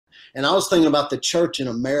And I was thinking about the church in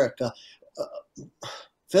America.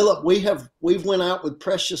 Philip, we've went out with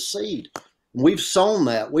precious seed. We've sown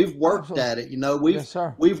that. We've worked Absolutely. at it. You know, Yes,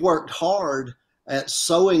 sir. we've worked hard at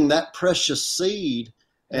sowing that precious seed.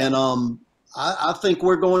 Yeah. And I think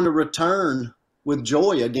we're going to return with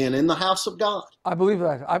joy again in the house of God. I believe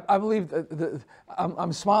that. I believe that.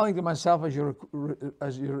 I'm smiling to myself as you're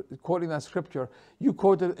quoting that scripture. You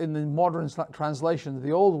quoted in the modern translation,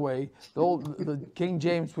 the old way, the King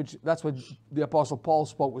James, which that's what the Apostle Paul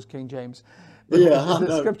spoke, was King James. But Yeah,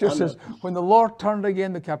 the scripture says, when the Lord turned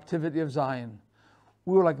again the captivity of Zion,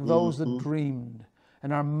 we were like those that dreamed,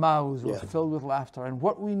 and our mouths were filled with laughter. And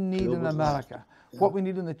what we need in America, what we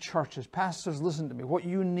need in the churches, pastors, listen to me, what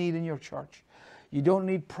you need in your church. You don't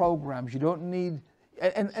need programs. You don't need,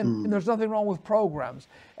 and there's nothing wrong with programs.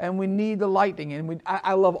 And we need the lighting. And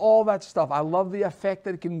I love all that stuff. I love the effect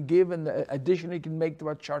that it can give and the addition it can make to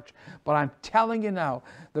our church. But I'm telling you now,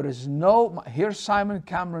 there is no, here's Simon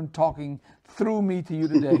Cameron talking through me to you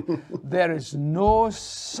today. There is no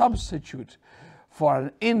substitute for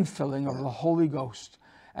an infilling of the Holy Ghost.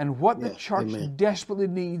 And what the church desperately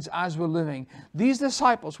needs as we're living. These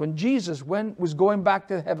disciples, when Jesus was going back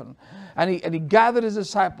to heaven, and he gathered his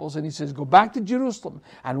disciples and he says, go back to Jerusalem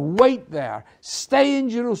and wait there. Stay in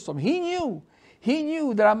Jerusalem. He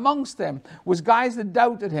knew that amongst them was guys that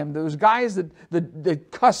doubted him. There was guys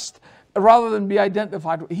that cussed rather than be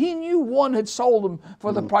identified. He knew one had sold him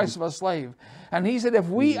for the price of a slave. And he said, if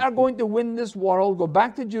we are going to win this world, go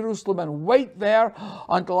back to Jerusalem and wait there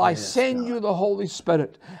until I send you the Holy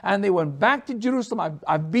Spirit. And they went back to Jerusalem.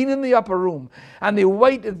 I've been in the upper room. And they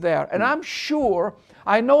waited there. And I'm sure,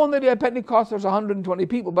 I know on the day of Pentecost there's 120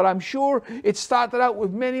 people, but I'm sure it started out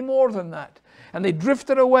with many more than that. And they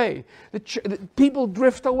drifted away. The people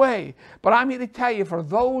drift away. But I'm here to tell you, for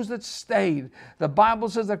those that stayed, the Bible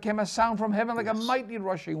says there came a sound from heaven like a mighty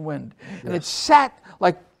rushing wind. And it sat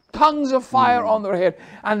like tongues of fire on their head,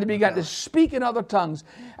 and they began to speak in other tongues.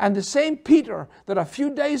 And the same Peter that a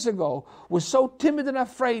few days ago was so timid and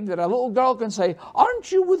afraid that a little girl can say,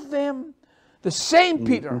 aren't you with them? The same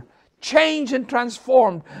Peter, changed and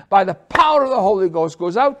transformed by the power of the Holy Ghost,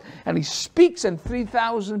 goes out and he speaks, and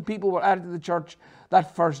 3,000 people were added to the church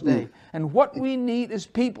that first day. And what we need is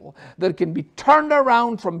people that can be turned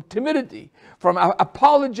around from timidity, from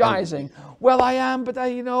apologizing. Well, I am, but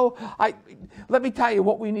let me tell you,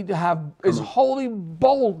 what we need to have is holy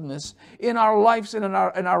boldness in our lives and in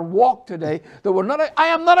our walk today. That I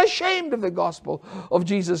am not ashamed of the gospel of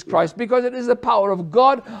Jesus Christ, because it is the power of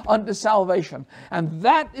God unto salvation. And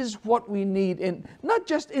that is what we need, not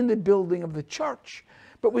just in the building of the church,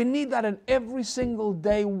 but we need that in every single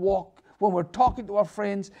day walk. When we're talking to our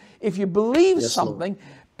friends, if you believe something,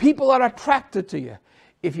 people are attracted to you.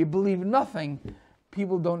 If you believe nothing,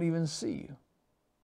 people don't even see you.